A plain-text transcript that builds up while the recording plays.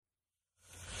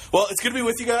Well, it's good to be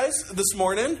with you guys this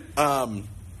morning.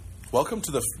 Welcome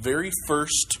to the very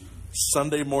first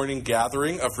Sunday morning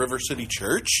gathering of River City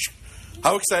Church.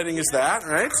 How exciting is that,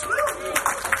 right?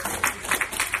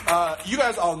 You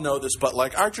guys all know this, but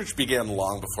our church began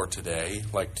long before today.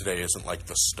 Today isn't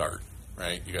the start,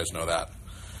 right? You guys know that.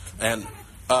 And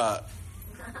God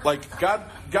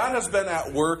has been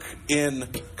at work in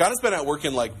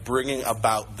bringing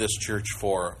about this church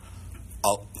for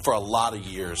a lot of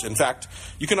years. In fact,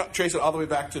 you can trace it all the way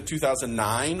back to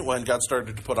 2009 when God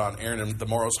started to put on Aaron and the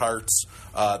Morrow's hearts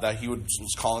that he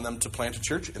was calling them to plant a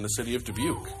church in the city of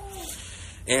Dubuque.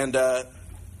 And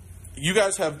you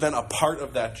guys have been a part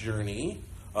of that journey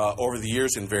over the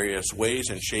years in various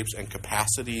ways and shapes and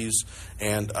capacities.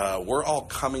 And we're all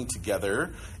coming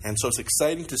together. And so it's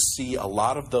exciting to see a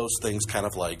lot of those things kind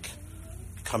of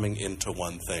coming into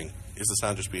one thing. Is the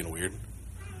sound just being weird?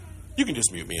 You can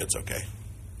just mute me. It's okay.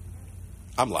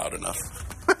 I'm loud enough.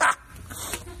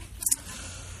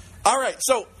 All right.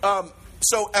 So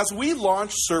as we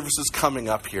launch services coming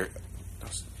up here,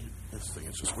 this thing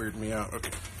is just weirding me out.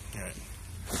 Okay.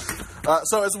 All right.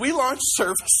 So as we launch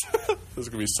service, this is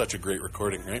going to be such a great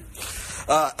recording, right?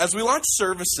 As we launch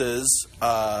services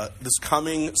this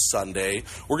coming Sunday,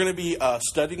 we're going to be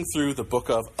studying through the book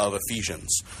of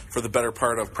Ephesians for the better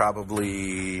part of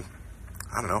probably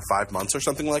 5 months or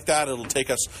something like that. It'll take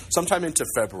us sometime into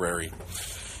February.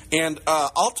 And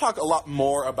I'll talk a lot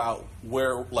more about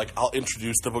where, I'll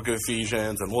introduce the book of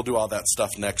Ephesians, and we'll do all that stuff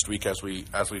next week as we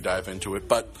dive into it.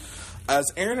 But as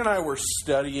Aaron and I were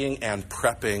studying and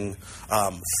prepping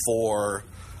for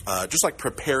just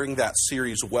preparing that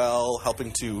series well,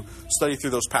 helping to study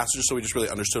through those passages so we just really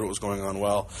understood what was going on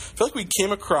well, I feel like we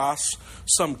came across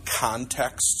some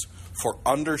context for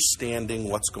understanding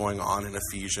what's going on in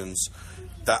Ephesians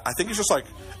that I think is just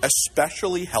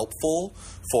especially helpful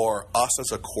for us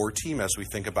as a core team as we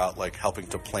think about helping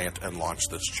to plant and launch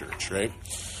this church, right?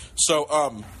 So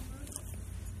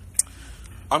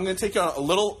I'm going to take on a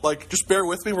little, just bear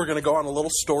with me. We're going to go on a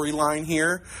little storyline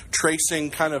here,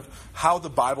 tracing kind of how the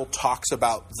Bible talks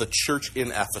about the church in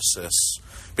Ephesus,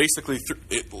 basically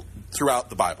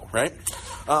throughout the Bible, right?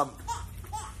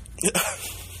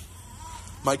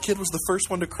 My kid was the first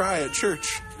one to cry at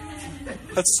church.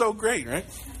 That's so great, right?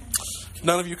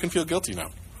 None of you can feel guilty now.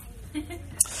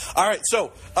 All right,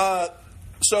 so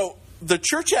the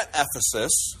church at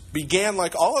Ephesus began,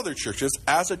 like all other churches,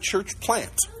 as a church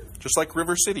plant, just like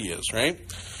River City is, right?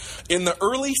 In the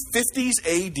early 50s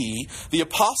AD, the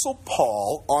Apostle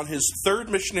Paul, on his third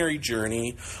missionary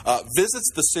journey,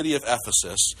 visits the city of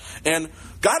Ephesus. And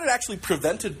God had actually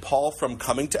prevented Paul from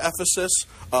coming to Ephesus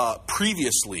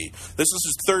previously. This is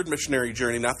his third missionary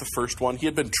journey, not the first one. He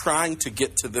had been trying to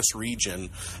get to this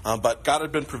region, but God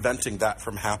had been preventing that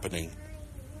from happening.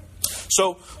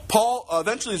 So Paul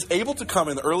eventually is able to come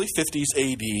in the early 50s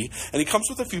AD, and he comes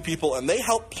with a few people, and they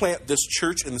help plant this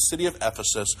church in the city of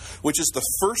Ephesus, which is the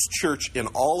first church in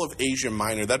all of Asia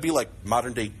Minor. That'd be like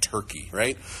modern-day Turkey,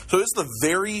 right? So it's the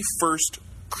very first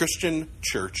Christian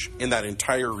church in that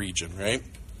entire region, right?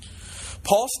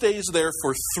 Paul stays there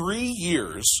for 3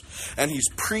 years, and he's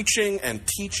preaching and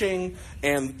teaching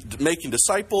and making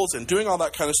disciples and doing all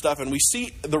that kind of stuff. And we see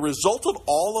the result of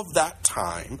all of that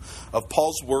time of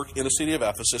Paul's work in the city of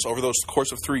Ephesus over those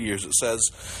course of 3 years. It says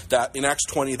that in Acts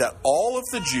 20 that all of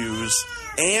the Jews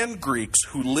and Greeks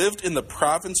who lived in the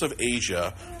province of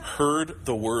Asia heard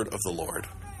the word of the Lord.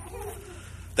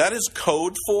 That is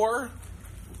code for,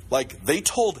 they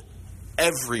told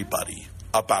everybody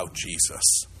about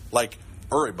Jesus.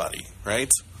 Everybody, right?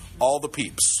 All the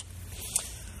peeps.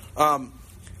 And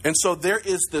so there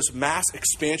is this mass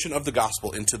expansion of the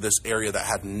gospel into this area that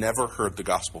had never heard the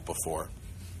gospel before.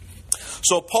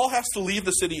 So Paul has to leave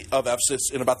the city of Ephesus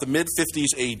in about the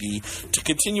mid-50s AD to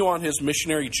continue on his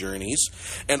missionary journeys.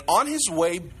 And on his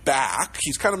way back,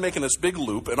 he's kind of making this big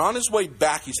loop. And on his way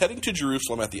back, he's heading to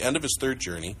Jerusalem at the end of his third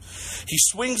journey. He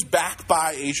swings back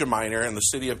by Asia Minor and the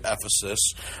city of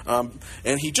Ephesus.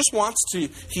 And he just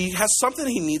he has something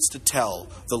he needs to tell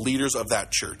the leaders of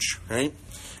that church, right?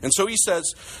 And so he says,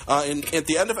 at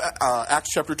the end of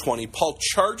Acts chapter 20, Paul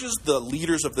charges the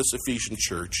leaders of this Ephesian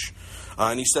church.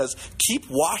 And he says, keep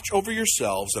watch over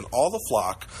yourselves and all the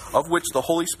flock of which the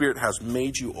Holy Spirit has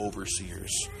made you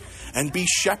overseers. And be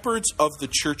shepherds of the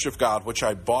church of God, which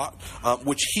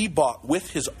he bought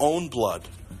with his own blood.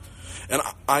 And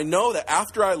I know that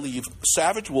after I leave,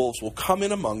 savage wolves will come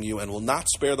in among you and will not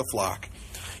spare the flock.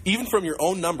 Even from your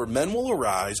own number, men will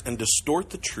arise and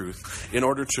distort the truth in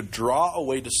order to draw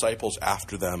away disciples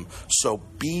after them. So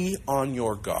be on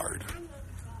your guard.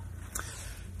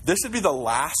 This would be the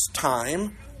last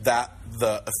time that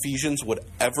the Ephesians would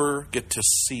ever get to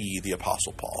see the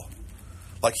Apostle Paul.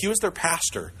 Like, he was their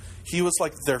pastor. He was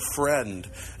like their friend.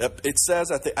 It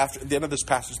says at the end of this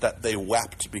passage that they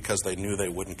wept because they knew they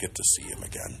wouldn't get to see him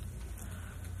again.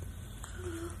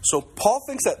 So Paul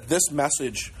thinks that this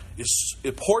message is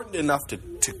important enough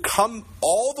to come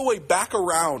all the way back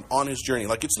around on his journey.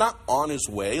 Like, it's not on his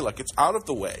way, like it's out of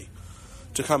the way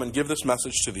to come and give this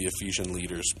message to the Ephesian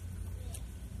leaders.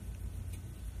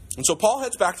 And so Paul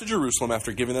heads back to Jerusalem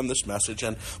after giving them this message.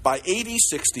 And by AD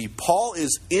 60, Paul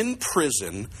is in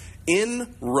prison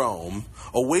in Rome,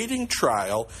 awaiting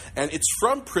trial. And it's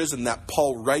from prison that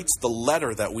Paul writes the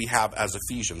letter that we have as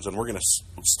Ephesians. And we're going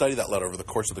to study that letter over the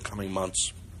course of the coming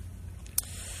months.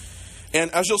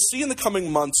 And as you'll see in the coming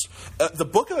months, the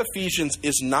book of Ephesians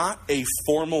is not a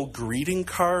formal greeting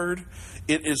card.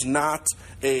 It is not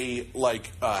a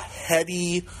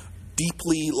heady,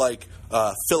 deeply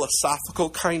philosophical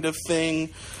kind of thing.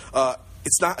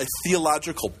 It's not a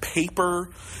theological paper.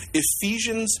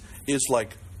 Ephesians is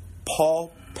like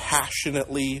Paul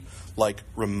passionately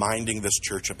reminding this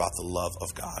church about the love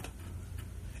of God.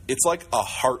 It's like a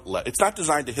heartlet. It's not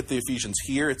designed to hit the Ephesians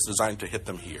here. It's designed to hit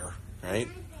them here, right?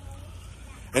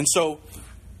 And so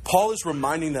Paul is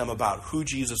reminding them about who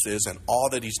Jesus is and all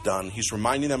that he's done. He's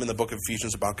reminding them in the book of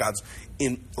Ephesians about God's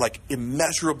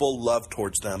immeasurable love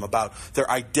towards them, about their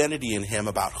identity in him,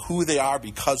 about who they are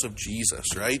because of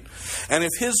Jesus, right? And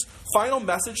if his final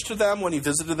message to them when he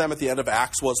visited them at the end of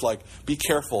Acts was be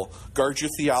careful, guard your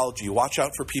theology, watch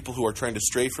out for people who are trying to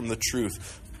stray from the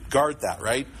truth, guard that,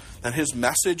 right? And his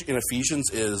message in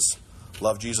Ephesians is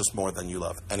love Jesus more than you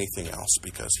love anything else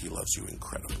because he loves you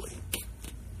incredibly.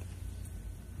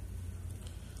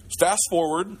 Fast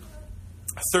forward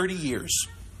 30 years,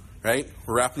 right?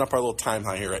 We're wrapping up our little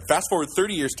timeline here, right? Fast forward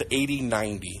 30 years to AD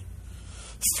 90.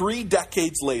 3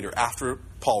 decades later, after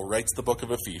Paul writes the book of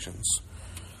Ephesians.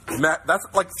 That's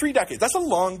 3 decades. That's a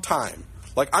long time.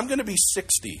 I'm going to be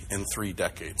 60 in 3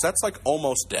 decades. That's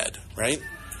almost dead, right?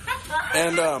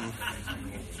 And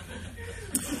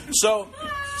so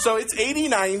it's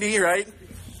AD 90, right?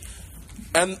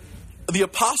 And the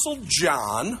Apostle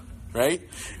John, right,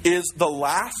 is the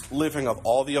last living of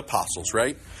all the apostles,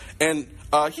 right? And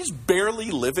he's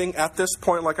barely living at this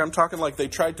point. I'm talking they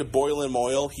tried to boil him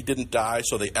oil. He didn't die,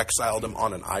 so they exiled him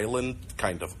on an island,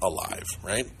 kind of alive,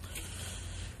 right?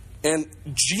 And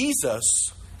Jesus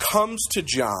comes to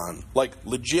John,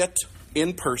 legit,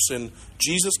 in person.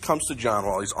 Jesus comes to John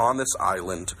while he's on this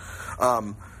island.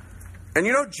 And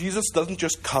Jesus doesn't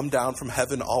just come down from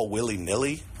heaven all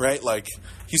willy-nilly, right?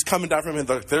 He's coming down from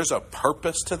heaven. There's a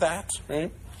purpose to that,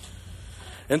 right?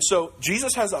 And so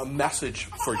Jesus has a message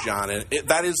for John, and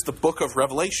that is the book of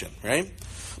Revelation, right?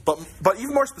 But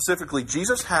even more specifically,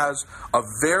 Jesus has a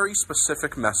very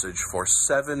specific message for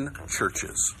 7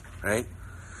 churches, right?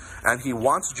 And he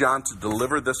wants John to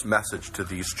deliver this message to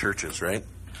these churches, right?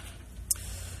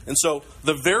 And so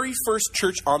the very first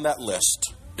church on that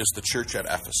list is the church at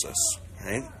Ephesus,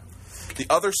 right? The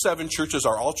other 7 churches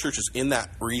are all churches in that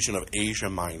region of Asia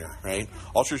Minor, right?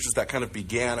 All churches that kind of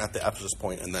began at the Ephesus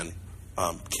point and then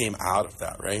came out of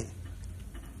that, right?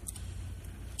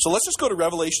 So let's just go to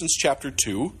Revelations chapter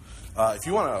 2. If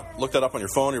you want to look that up on your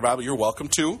phone or your Bible, you're welcome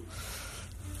to.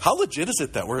 How legit is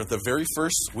it that we're at the very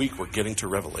first week we're getting to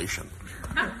Revelation?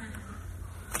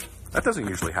 That doesn't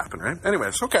usually happen, right?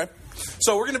 Anyways, okay.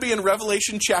 So we're going to be in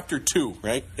Revelation chapter 2,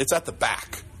 right? It's at the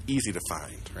back. Easy to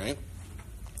find, right?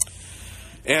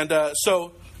 And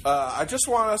I just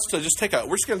want us to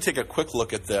we're just going to take a quick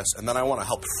look at this, and then I want to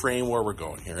help frame where we're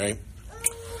going here, right?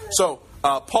 So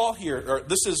Paul here,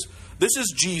 this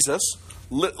is Jesus.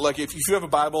 If you have a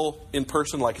Bible in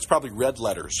person, it's probably red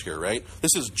letters here, right?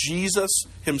 This is Jesus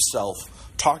himself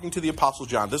talking to the Apostle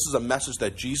John. This is a message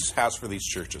that Jesus has for these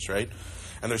churches, right?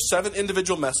 And there's 7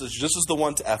 individual messages. This is the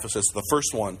one to Ephesus, the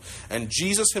first one. And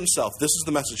Jesus himself, this is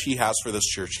the message he has for this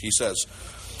church. He says,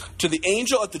 "To the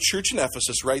angel at the church in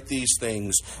Ephesus write these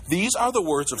things. These are the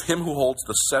words of him who holds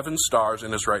the 7 stars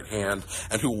in his right hand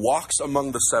and who walks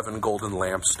among the 7 golden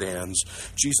lampstands."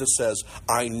 Jesus says,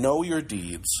 "I know your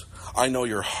deeds. I know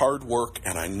your hard work,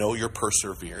 and I know your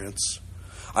perseverance.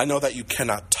 I know that you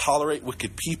cannot tolerate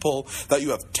wicked people, that you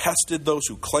have tested those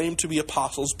who claim to be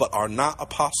apostles but are not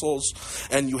apostles,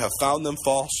 and you have found them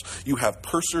false. You have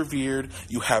persevered,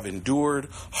 you have endured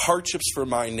hardships for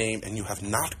my name, and you have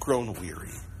not grown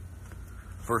weary."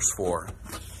 Verse 4,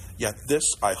 "Yet this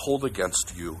I hold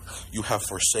against you. You have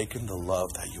forsaken the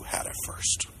love that you had at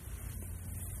first.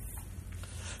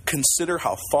 Consider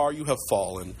how far you have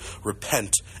fallen.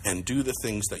 Repent and do the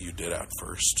things that you did at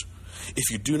first.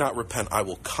 If you do not repent, I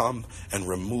will come and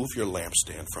remove your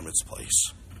lampstand from its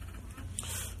place.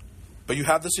 But you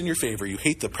have this in your favor. You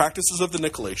hate the practices of the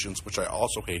Nicolaitans, which I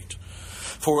also hate.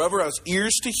 For whoever has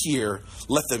ears to hear,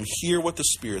 let them hear what the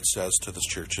Spirit says to the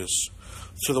churches.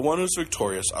 To the one who is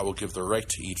victorious, I will give the right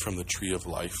to eat from the tree of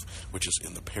life, which is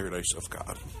in the paradise of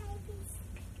God.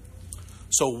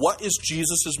 So what is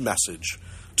Jesus' message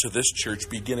to this church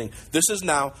beginning? This is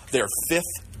now their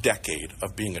 5th decade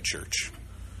of being a church.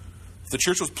 The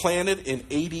church was planted in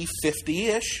AD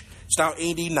 50-ish. It's now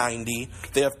AD 90.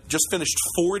 They have just finished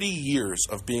 40 years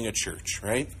of being a church,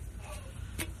 right?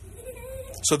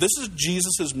 So this is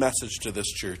Jesus' message to this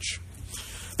church.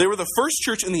 They were the first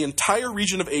church in the entire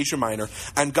region of Asia Minor,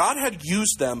 and God had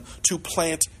used them to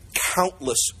plant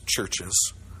countless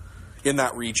churches in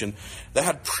that region that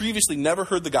had previously never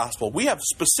heard the gospel. We have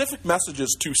specific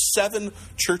messages to 7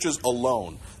 churches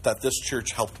alone that this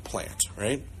church helped plant,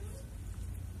 right?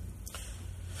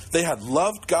 They had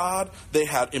loved God. They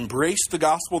had embraced the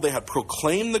gospel. They had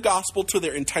proclaimed the gospel to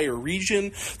their entire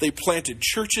region. They planted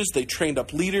churches. They trained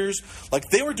up leaders. Like,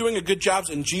 they were doing a good job.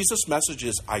 And Jesus' message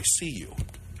is, I see you.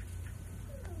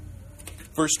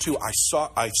 Verse 2,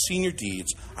 I've seen your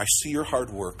deeds. I see your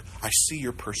hard work. I see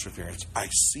your perseverance. I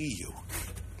see you.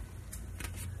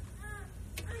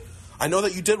 I know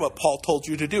that you did what Paul told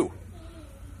you to do.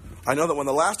 I know that when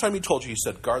the last time he told you, he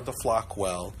said, guard the flock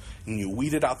well, and you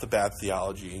weeded out the bad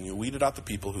theology, and you weeded out the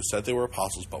people who said they were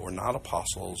apostles but were not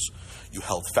apostles. You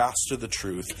held fast to the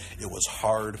truth. It was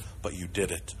hard, but you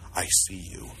did it. I see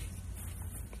you.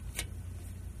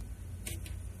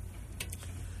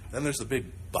 Then there's the big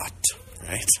but,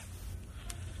 right?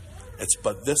 It's,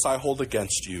 but this I hold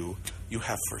against you. You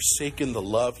have forsaken the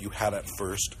love you had at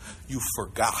first. You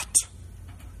forgot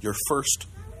your first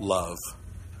love.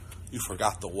 You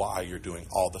forgot the why you're doing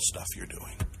all the stuff you're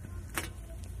doing.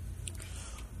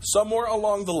 Somewhere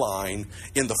along the line,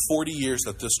 in the 40 years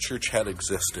that this church had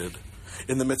existed,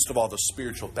 in the midst of all the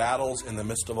spiritual battles, in the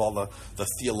midst of all the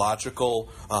theological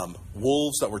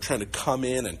wolves that were trying to come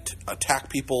in and attack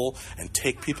people and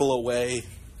take people away,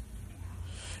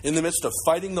 in the midst of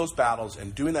fighting those battles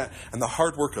and doing that, and the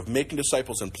hard work of making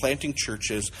disciples and planting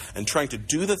churches and trying to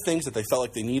do the things that they felt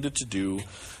like they needed to do,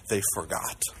 they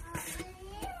forgot.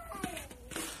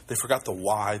 They forgot the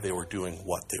why they were doing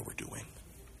what they were doing.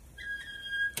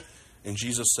 And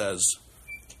Jesus says,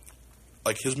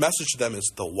 like, his message to them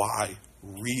is the why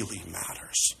really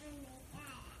matters.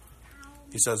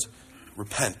 He says,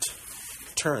 repent,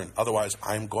 turn, otherwise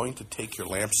I'm going to take your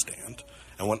lampstand.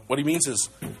 And what he means is,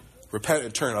 repent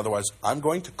and turn, otherwise I'm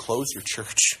going to close your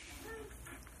church.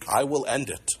 I will end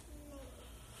it.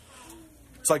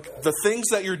 It's like the things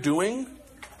that you're doing,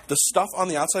 the stuff on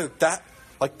the outside,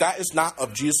 that is not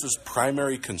of Jesus'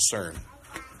 primary concern.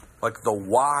 Like, the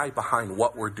why behind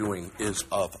what we're doing is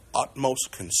of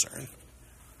utmost concern.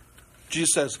 Jesus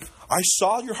says, I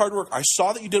saw your hard work. I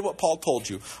saw that you did what Paul told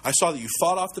you. I saw that you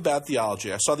fought off the bad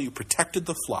theology. I saw that you protected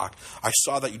the flock. I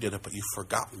saw that you did it, but you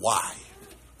forgot why.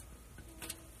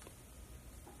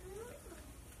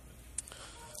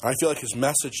 I feel like his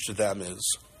message to them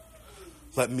is,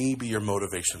 let me be your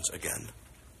motivations again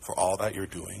for all that you're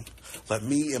doing. Let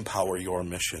me empower your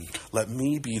mission. Let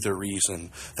me be the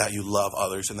reason that you love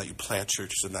others and that you plant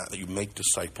churches and that you make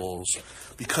disciples.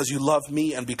 Because you love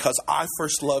me and because I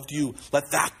first loved you, let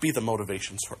that be the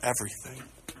motivations for everything.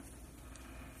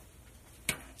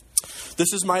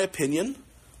 This is my opinion.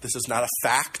 This is not a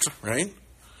fact, right?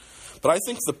 But I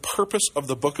think the purpose of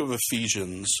the book of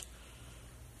Ephesians,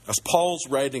 as Paul's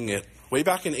writing it way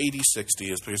back in AD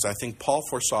 60, is because I think Paul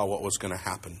foresaw what was going to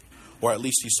happen. Or at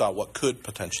least he saw what could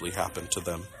potentially happen to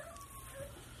them.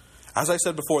 As I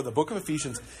said before, the book of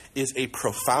Ephesians is a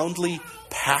profoundly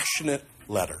passionate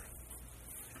letter.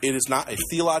 It is not a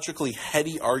theologically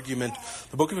heady argument.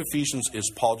 The book of Ephesians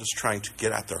is Paul just trying to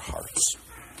get at their hearts.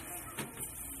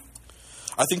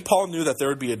 I think Paul knew that there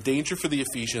would be a danger for the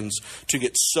Ephesians to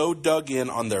get so dug in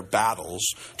on their battles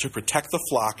to protect the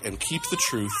flock and keep the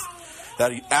truth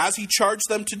that as he charged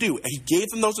them to do, he gave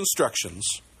them those instructions.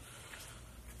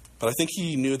 But I think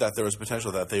he knew that there was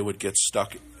potential that they would get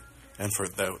stuck and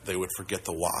they would forget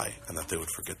the why and that they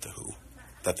would forget the who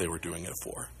that they were doing it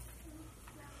for.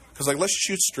 Because, like, let's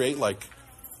shoot straight, like,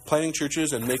 planting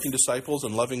churches and making disciples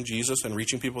and loving Jesus and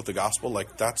reaching people with the gospel,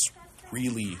 like, that's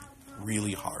really,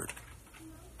 really hard.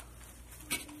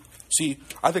 See,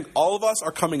 I think all of us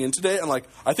are coming in today and, like,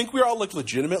 I think we're all, like,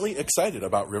 legitimately excited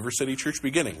about River City Church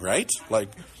beginning, right? Like,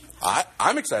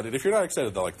 I'm excited. If you're not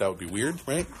excited, though, like, that would be weird,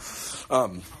 right?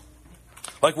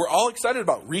 Like, we're all excited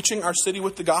about reaching our city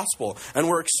with the gospel, and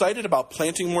we're excited about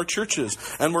planting more churches,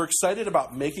 and we're excited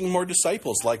about making more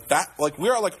disciples. Like that, like, we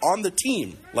are, like, on the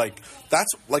team. Like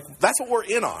that's what we're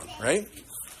in on, right?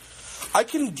 I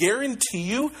can guarantee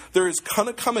you there is going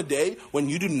to come a day when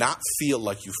you do not feel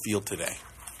like you feel today.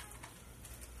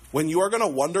 When you are going to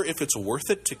wonder if it's worth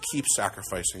it to keep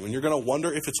sacrificing. When you're going to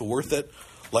wonder if it's worth it,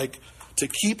 to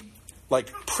keep,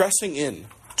 pressing in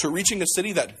to reaching a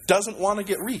city that doesn't want to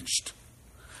get reached.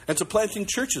 And to planting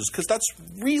churches, because that's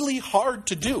really hard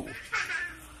to do.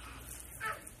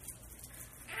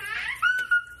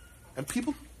 And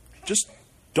people just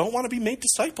don't want to be made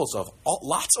disciples of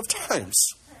lots of times.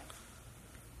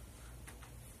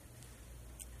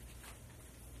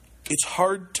 It's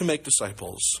hard to make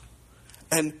disciples.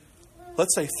 And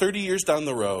let's say 30 years down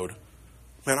the road,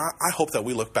 man, I hope that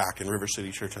we look back and River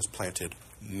City Church has planted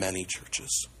many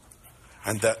churches.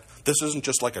 And that this isn't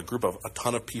just like a group of a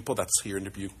ton of people that's here in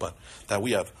Dubuque, but that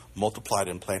we have multiplied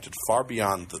and planted far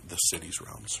beyond the city's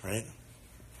realms, right?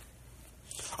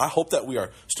 I hope that we are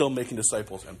still making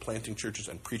disciples and planting churches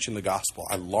and preaching the gospel.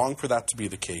 I long for that to be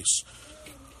the case.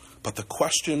 But the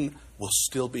question will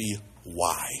still be,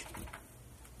 why?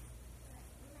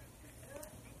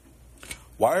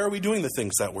 Why are we doing the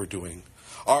things that we're doing?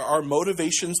 Are our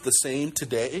motivations the same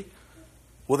today?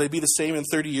 Will they be the same in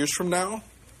 30 years from now?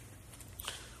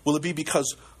 Will it be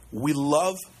because we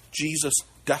love Jesus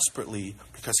desperately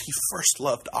because he first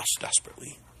loved us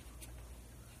desperately?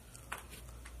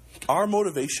 Our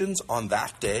motivations on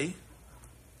that day,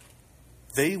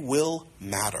 they will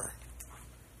matter.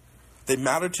 They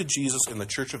matter to Jesus in the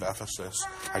church of Ephesus.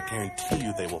 I guarantee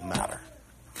you they will matter.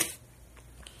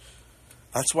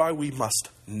 That's why we must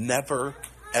never,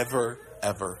 ever,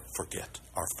 ever forget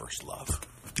our first love.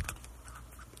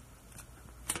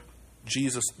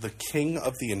 Jesus, the King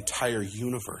of the entire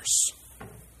universe,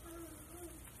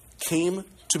 came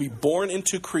to be born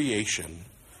into creation,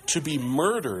 to be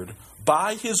murdered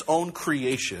by his own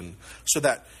creation, so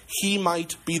that he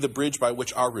might be the bridge by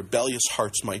which our rebellious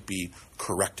hearts might be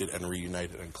corrected and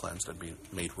reunited and cleansed and be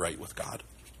made right with God.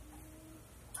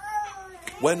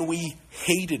 When we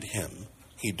hated him,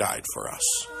 he died for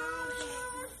us.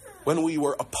 When we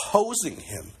were opposing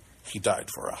him, he died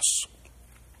for us.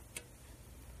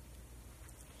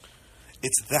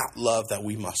 It's that love that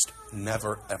we must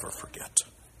never, ever forget.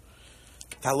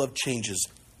 That love changes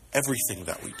everything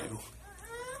that we do.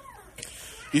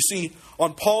 You see,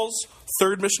 on Paul's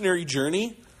third missionary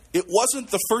journey, it wasn't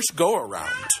the first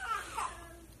go-around.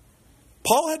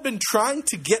 Paul had been trying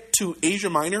to get to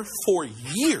Asia Minor for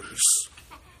years.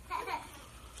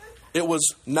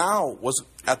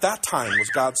 At that time was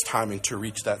God's timing to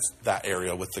reach that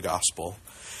area with the gospel.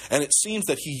 And it seems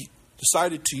that he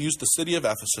decided to use the city of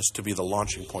Ephesus to be the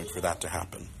launching point for that to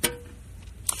happen.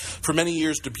 For many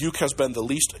years, Dubuque has been the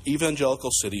least evangelical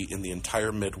city in the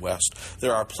entire Midwest.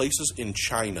 There are places in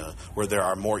China where there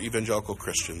are more evangelical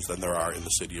Christians than there are in the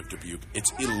city of Dubuque.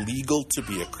 It's illegal to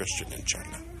be a Christian in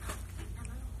China.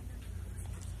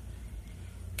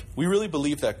 We really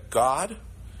believe that God,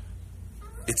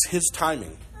 it's his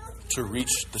timing to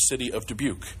reach the city of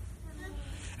Dubuque.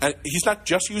 And he's not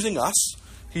just using us.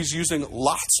 He's using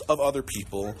lots of other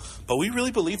people. But we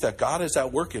really believe that God is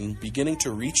at work in beginning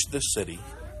to reach this city.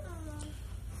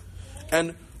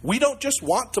 And we don't just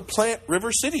want to plant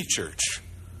River City Church,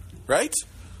 right?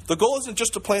 The goal isn't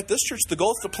just to plant this church. The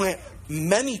goal is to plant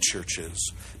many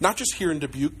churches, not just here in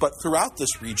Dubuque, but throughout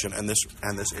this region and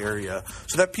this area,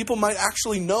 so that people might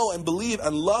actually know and believe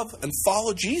and love and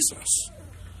follow Jesus.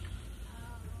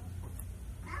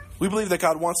 We believe that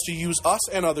God wants to use us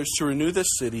and others to renew this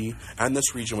city and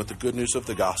this region with the good news of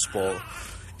the gospel.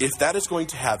 If that is going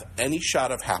to have any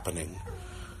shot of happening,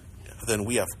 then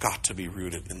we have got to be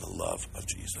rooted in the love of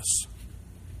Jesus.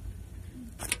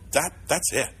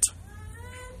 That's it.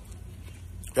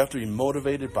 We have to be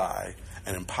motivated by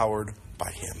and empowered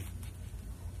by him.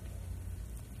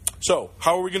 So,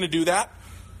 how are we going to do that?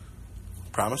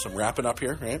 Promise, I'm wrapping up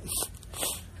here, right?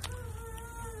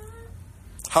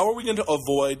 How are we going to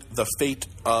avoid the fate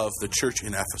of the church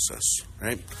in Ephesus,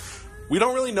 right? We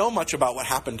don't really know much about what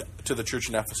happened to the church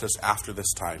in Ephesus after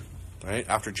this time, right?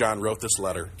 After John wrote this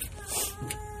letter.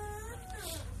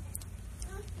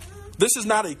 This is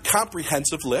not a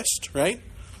comprehensive list, right?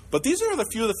 But these are the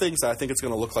few of the things that I think it's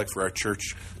going to look like for our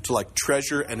church to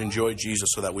treasure and enjoy Jesus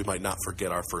so that we might not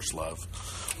forget our first love.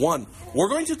 One, we're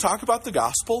going to talk about the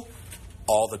gospel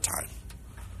all the time.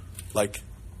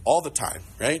 All the time,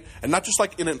 right? And not just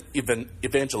in an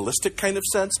evangelistic kind of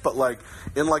sense, but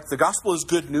in the gospel is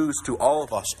good news to all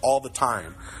of us all the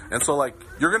time. And so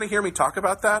you're going to hear me talk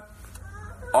about that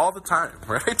all the time,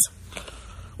 right?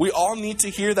 We all need to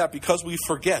hear that because we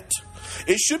forget.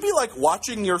 It should be like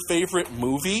watching your favorite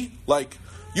movie.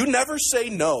 You never say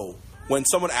no when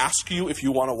someone asks you if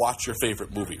you want to watch your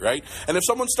favorite movie, right? And if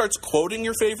someone starts quoting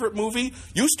your favorite movie,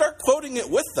 you start quoting it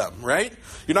with them, right?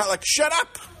 You're not like, shut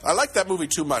up, I like that movie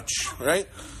too much, right?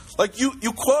 Like, you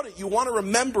quote it, you want to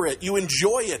remember it, you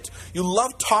enjoy it, you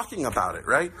love talking about it,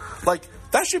 right? Like,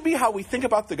 that should be how we think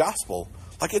about the gospel.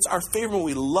 Like, it's our favorite.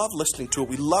 We love listening to it.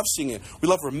 We love seeing it. We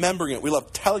love remembering it. We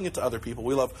love telling it to other people.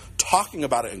 We love talking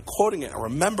about it and quoting it and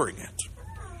remembering it.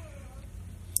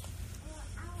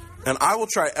 And I will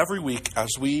try every week as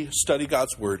we study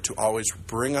God's Word to always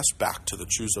bring us back to the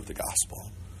truths of the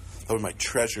gospel, that we might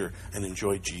treasure and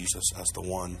enjoy Jesus as the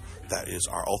one that is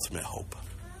our ultimate hope.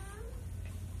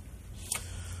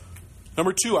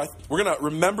 Number 2, we're going to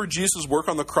remember Jesus' work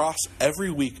on the cross every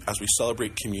week as we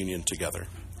celebrate communion together.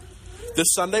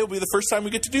 This Sunday will be the first time we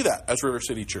get to do that as River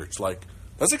City Church. Like,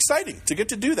 that's exciting to get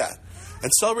to do that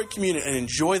and celebrate communion and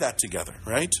enjoy that together,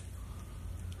 right?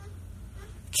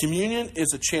 Communion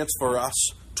is a chance for us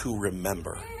to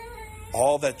remember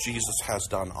all that Jesus has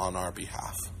done on our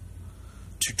behalf,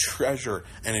 to treasure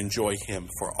and enjoy him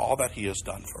for all that he has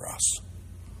done for us.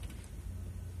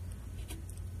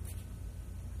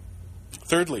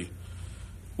 Thirdly,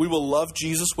 we will love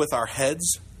Jesus with our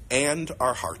heads and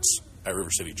our hearts at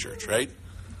River City Church, right?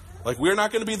 Like, we're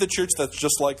not going to be the church that's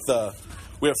just like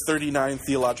we have 39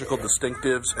 theological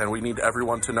distinctives and we need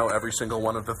everyone to know every single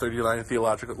one of the 39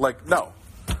 theological, no.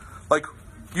 Like,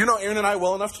 Aaron and I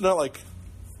well enough to know, like,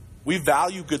 we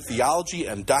value good theology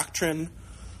and doctrine,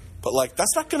 but, like,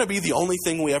 that's not going to be the only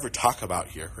thing we ever talk about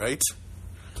here, right?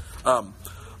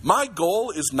 My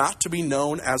goal is not to be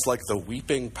known as, like, the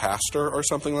weeping pastor or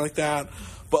something like that.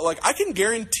 But, like, I can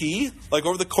guarantee, like,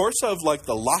 over the course of, like,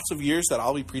 the lots of years that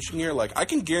I'll be preaching here, like, I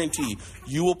can guarantee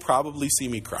you will probably see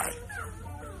me cry.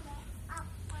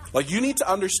 Like, you need to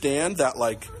understand that,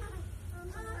 like,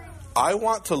 I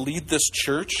want to lead this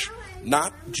church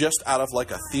not just out of,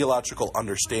 like, a theological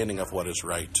understanding of what is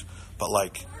right, but,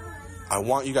 like, I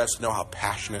want you guys to know how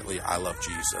passionately I love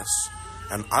Jesus.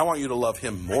 And I want you to love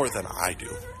him more than I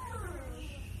do.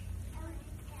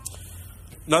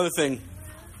 Another thing,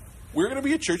 we're going to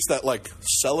be a church that, like,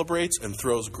 celebrates and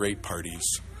throws great parties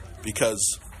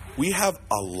because we have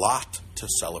a lot to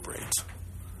celebrate.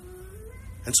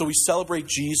 And so we celebrate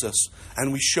Jesus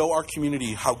and we show our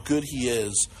community how good he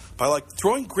is by, like,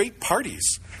 throwing great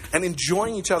parties and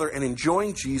enjoying each other and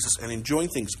enjoying Jesus and enjoying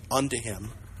things unto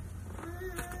him.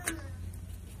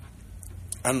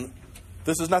 And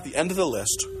this is not the end of the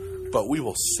list, but we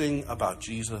will sing about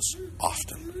Jesus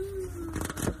often.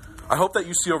 I hope that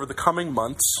you see over the coming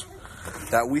months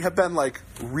that we have been, like,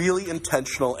 really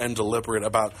intentional and deliberate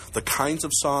about the kinds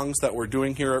of songs that we're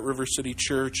doing here at River City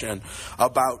Church and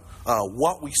about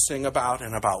what we sing about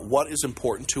and about what is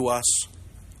important to us.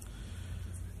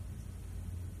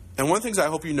 And one of the things I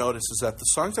hope you notice is that the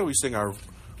songs that we sing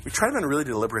we try to be really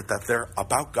deliberate that they're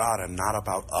about God and not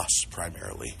about us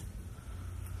primarily.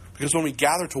 Because when we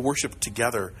gather to worship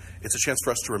together, it's a chance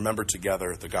for us to remember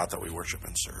together the God that we worship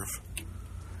and serve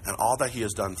and all that he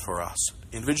has done for us,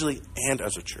 individually and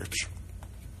as a church.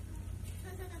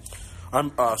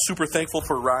 I'm super thankful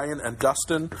for Ryan and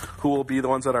Dustin, who will be the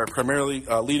ones that are primarily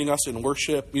leading us in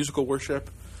worship, musical worship,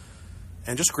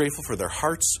 and just grateful for their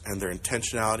hearts and their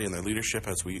intentionality and their leadership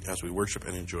as we worship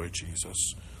and enjoy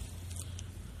Jesus.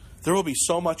 There will be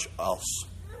so much else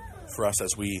for us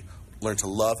as we learn to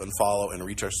love and follow and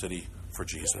reach our city for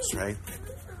Jesus, right?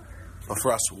 But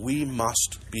for us, we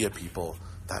must be a people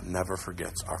that never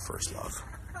forgets our first love.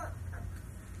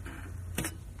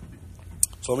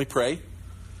 So let me pray,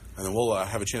 and then we'll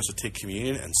have a chance to take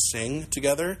communion and sing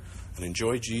together and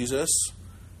enjoy Jesus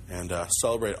and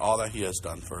celebrate all that he has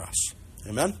done for us.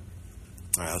 Amen?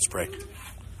 All right, let's pray.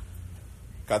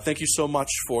 God, thank you so much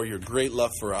for your great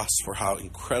love for us, for how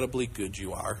incredibly good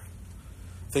you are.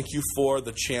 Thank you for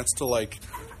the chance to, like,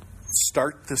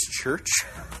 start this church.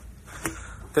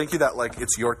 Thank you that, like,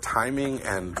 it's your timing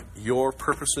and your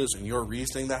purposes and your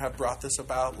reasoning that have brought this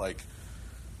about. Like,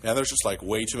 man, there's just, like,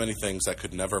 way too many things that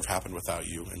could never have happened without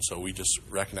you. And so we just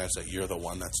recognize that you're the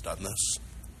one that's done this.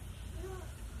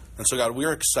 And so, God,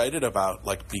 we're excited about,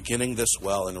 like, beginning this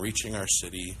well and reaching our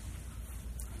city.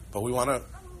 But we want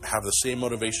to have the same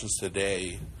motivations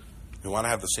today. We want to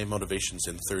have the same motivations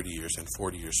in 30 years and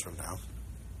 40 years from now.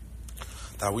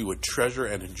 That we would treasure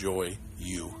and enjoy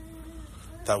you.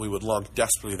 That we would long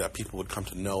desperately that people would come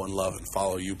to know and love and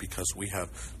follow you because we have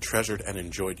treasured and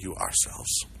enjoyed you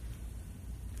ourselves.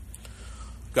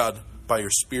 God, by your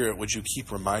Spirit, would you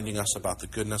keep reminding us about the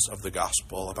goodness of the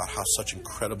gospel, about how such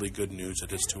incredibly good news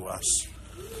it is to us,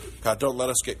 God, don't let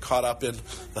us get caught up in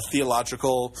the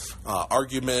theological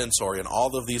arguments or in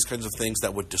all of these kinds of things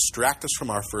that would distract us from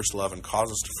our first love and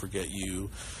cause us to forget you.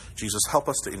 Jesus, help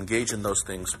us to engage in those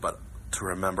things, but to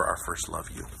remember our first love,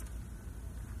 you.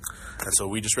 And so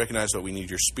we just recognize that we need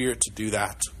your Spirit to do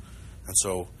that. And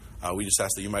so we just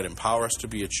ask that you might empower us to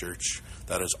be a church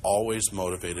that is always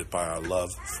motivated by our love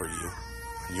for you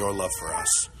and your love for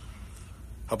us.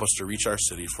 Help us to reach our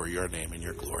city for your name and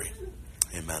your glory.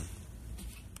 Amen.